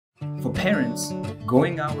For parents,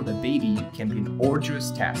 going out with a baby can be an arduous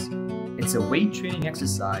task. It's a weight training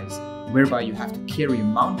exercise whereby you have to carry a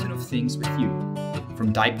mountain of things with you,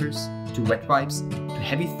 from diapers to wet wipes to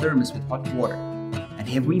heavy thermos with hot water. And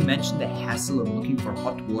have we mentioned the hassle of looking for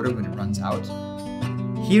hot water when it runs out?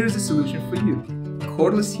 Here is a solution for you.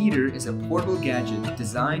 Cordless Heater is a portable gadget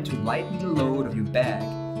designed to lighten the load of your bag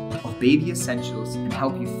of baby essentials and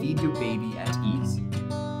help you feed your baby at ease.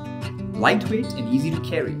 Lightweight and easy to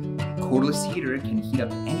carry, Cordless Heater can heat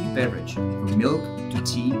up any beverage, from milk to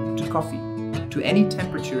tea to coffee, to any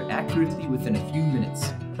temperature accurately within a few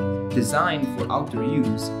minutes. Designed for outdoor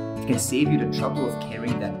use, it can save you the trouble of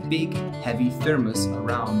carrying that big, heavy thermos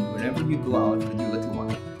around whenever you go out with your little one.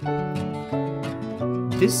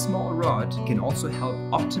 This small rod can also help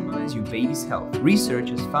optimize your baby's health. Research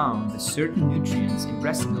has found that certain nutrients in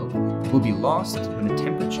breast milk will be lost when the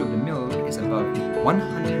temperature of the milk is above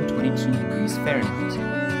 122 degrees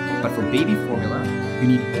Fahrenheit. But for baby formula, you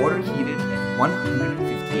need water heated at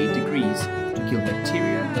 158 degrees to kill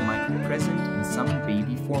bacteria that might be present in some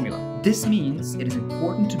baby formula. This means it is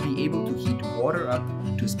important to be able to heat water up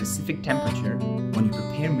to a specific temperature when you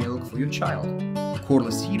prepare milk for your child.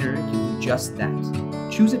 Cordless Heater can do just that.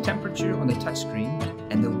 Choose a temperature on the touchscreen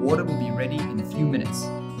and the water will be ready in a few minutes.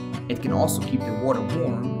 It can also keep the water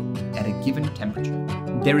warm at a given temperature.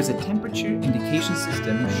 There is a temperature indication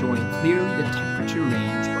system showing clearly the temperature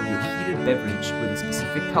range of your heated beverage with a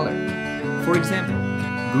specific color. For example,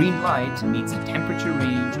 green light means the temperature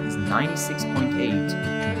range is 96.8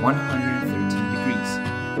 to 113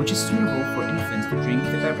 degrees, which is suitable for infants to drink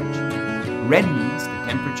the beverage. Red means the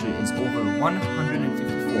temperature is over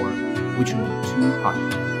 154, which will be too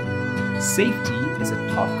hot. Safety is a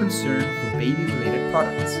top concern for baby-related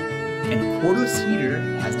products, and Cordless Heater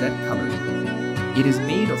has that covered. It is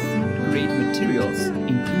made of food-grade materials,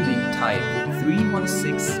 including type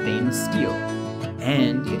 316 stainless steel,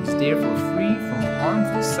 and it is therefore free from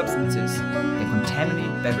harmful substances that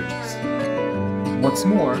contaminate beverages. What's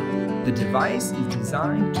more, the device is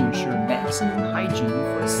designed to ensure maximum hygiene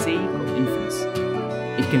for the sake of infants.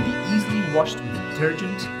 It can be easily washed with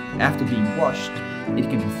detergent. After being washed, it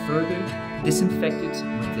can be further disinfected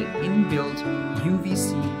with the inbuilt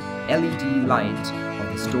UVC LED light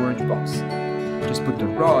of the storage box. Just put the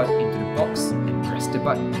rod into the box and press the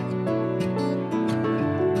button.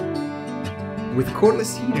 With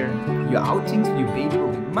Cordless Heater, your outings with your baby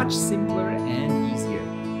will be much simpler and easier.